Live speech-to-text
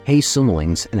Hey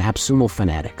Sumolings and AppSumo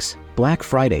fanatics, Black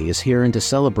Friday is here, and to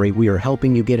celebrate we are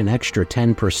helping you get an extra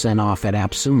 10% off at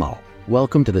AppSumo.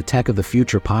 Welcome to the Tech of the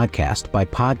Future podcast by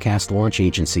Podcast Launch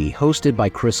Agency, hosted by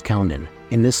Chris Condon.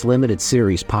 In this limited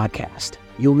series podcast,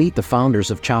 you'll meet the founders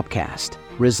of Chopcast,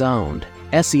 Resound,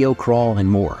 SEO Crawl, and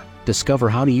more. Discover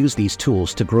how to use these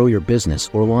tools to grow your business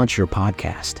or launch your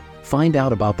podcast. Find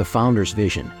out about the founders'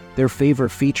 vision, their favorite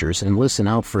features, and listen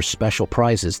out for special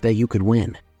prizes that you could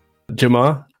win.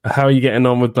 JaMarr, how are you getting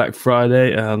on with Black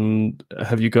Friday, and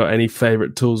have you got any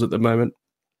favorite tools at the moment?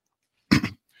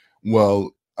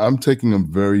 Well, I'm taking a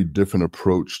very different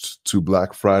approach to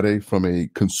Black Friday from a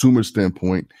consumer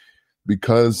standpoint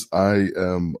because I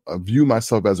view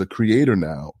myself as a creator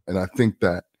now, and I think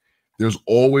that there's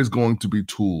always going to be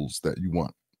tools that you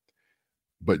want.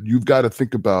 But you've got to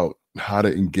think about how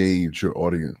to engage your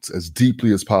audience as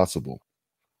deeply as possible,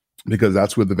 because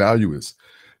that's where the value is.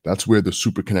 That's where the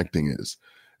super connecting is.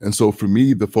 And so for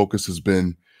me, the focus has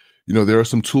been, there are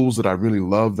some tools that I really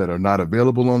love that are not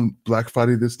available on Black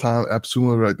Friday this time.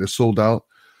 Absolutely right. They're sold out.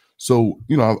 So,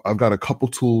 I've got a couple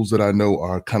tools that I know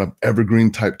are kind of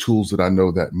evergreen type tools that I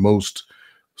know that most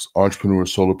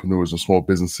entrepreneurs, solopreneurs, and small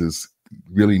businesses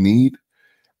really need.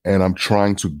 And I'm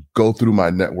trying to go through my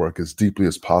network as deeply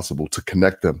as possible to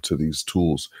connect them to these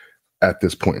tools at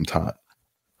this point in time.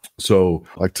 So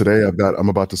like today, I'm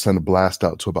about to send a blast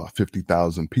out to about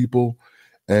 50,000 people.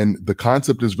 And the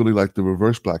concept is really like the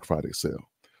reverse Black Friday sale.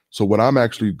 So what I'm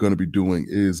actually going to be doing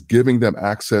is giving them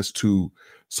access to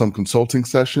some consulting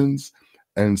sessions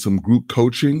and some group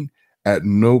coaching at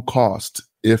no cost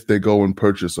if they go and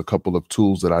purchase a couple of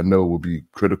tools that I know will be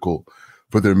critical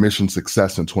for their mission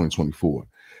success in 2024.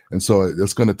 And so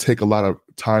it's going to take a lot of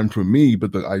time for me.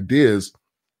 But the idea is,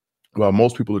 while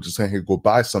most people are just saying, hey, go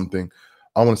buy something,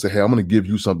 I want to say, hey, I'm going to give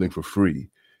you something for free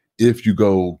if you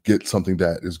go get something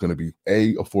that is going to be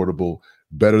affordable,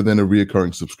 better than a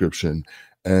reoccurring subscription.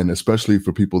 And especially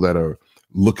for people that are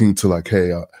looking to like,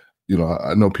 hey,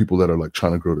 I know people that are like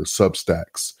trying to grow their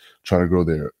Substacks, trying to grow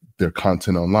their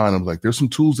content online. I'm like, there's some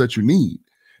tools that you need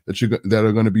that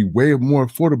are going to be way more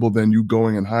affordable than you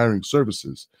going and hiring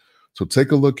services. So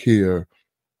take a look here,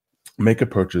 make a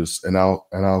purchase, and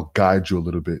I'll guide you a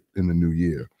little bit in the new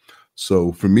year.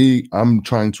 So for me, I'm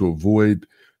trying to avoid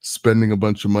spending a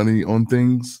bunch of money on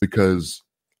things because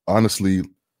honestly,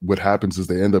 what happens is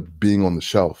they end up being on the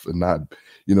shelf and not,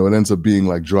 it ends up being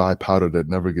like dry powder that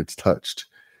never gets touched.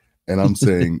 And I'm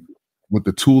saying with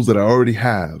the tools that I already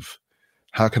have,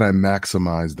 how can I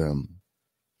maximize them?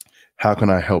 How can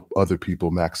I help other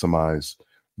people maximize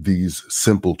these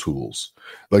simple tools?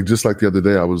 Like just like the other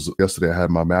day, yesterday I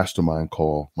had my mastermind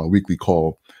call, my weekly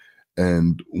call.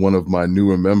 And one of my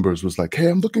newer members was like, hey,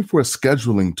 I'm looking for a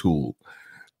scheduling tool.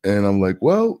 And I'm like,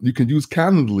 well, you can use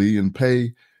Calendly and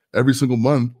pay every single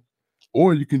month,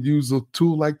 or you can use a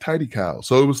tool like TidyCal.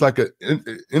 So it was like an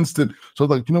instant. So I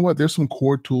was like, you know what? There's some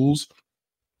core tools.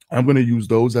 I'm going to use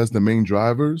those as the main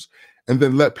drivers and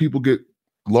then let people get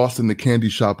lost in the candy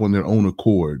shop on their own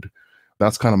accord.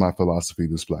 That's kind of my philosophy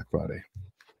this Black Friday.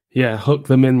 Yeah, hook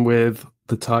them in with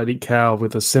the TidyCal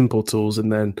with the simple tools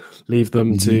and then leave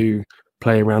them to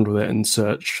play around with it and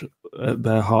search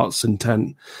their heart's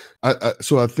intent.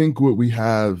 So I think what we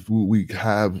have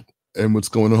and what's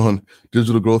going on,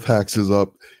 Digital Growth Hacks is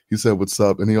up. He said, what's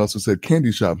up? And he also said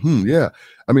candy shop. Yeah.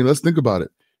 I mean, let's think about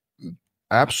it.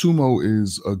 AppSumo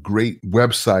is a great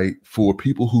website for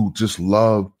people who just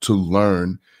love to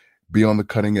learn, be on the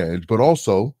cutting edge, but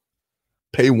also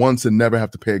pay once and never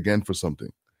have to pay again for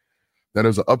something. Now,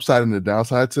 there's an upside and a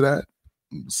downside to that.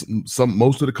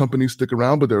 Most of the companies stick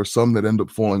around, but there are some that end up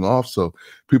falling off. So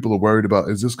people are worried about,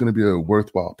 is this going to be a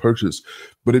worthwhile purchase?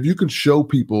 But if you can show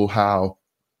people how,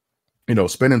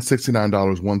 spending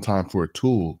 $69 one time for a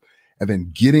tool and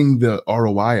then getting the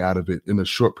ROI out of it in a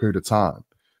short period of time,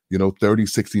 30,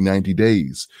 60, 90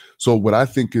 days. So what I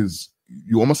think is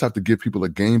you almost have to give people a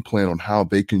game plan on how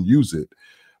they can use it.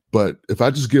 But if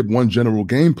I just give one general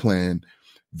game plan,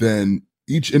 then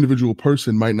each individual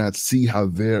person might not see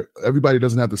how everybody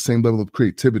doesn't have the same level of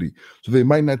creativity. So they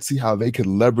might not see how they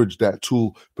can leverage that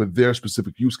tool for their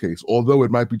specific use case, although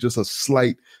it might be just a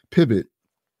slight pivot.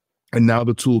 And now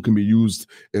the tool can be used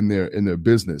in their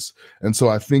business. And so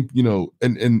I think,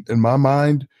 in my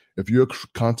mind, if you're a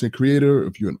content creator,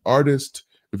 if you're an artist,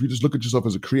 if you just look at yourself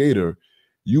as a creator,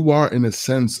 you are in a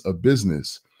sense a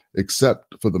business,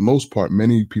 except for the most part,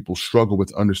 many people struggle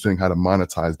with understanding how to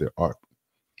monetize their art.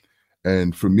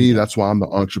 And for me, that's why I'm the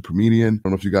Entrepremedian. I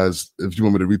don't know if you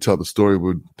want me to retell the story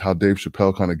with how Dave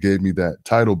Chappelle kind of gave me that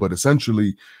title, but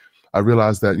essentially I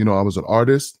realized that, I was an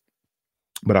artist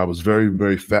but I was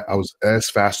I was as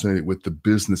fascinated with the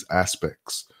business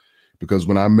aspects, because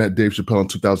when I met Dave Chappelle in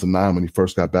 2009, when he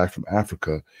first got back from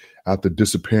Africa after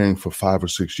disappearing for 5 or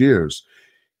 6 years,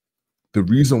 the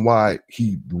reason why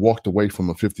he walked away from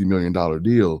a $50 million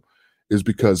deal is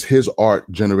because his art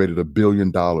generated $1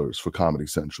 billion for Comedy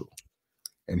Central.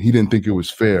 And he didn't think it was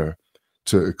fair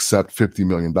to accept $50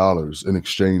 million in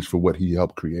exchange for what he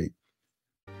helped create.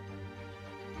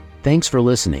 Thanks for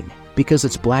listening. Because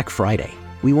it's Black Friday,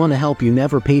 we want to help you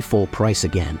never pay full price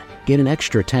again. Get an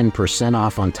extra 10%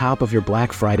 off on top of your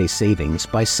Black Friday savings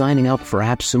by signing up for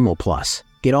AppSumo Plus.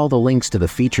 Get all the links to the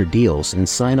featured deals and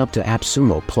sign up to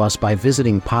AppSumo Plus by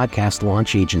visiting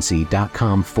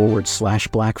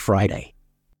podcastlaunchagency.com/Black Friday.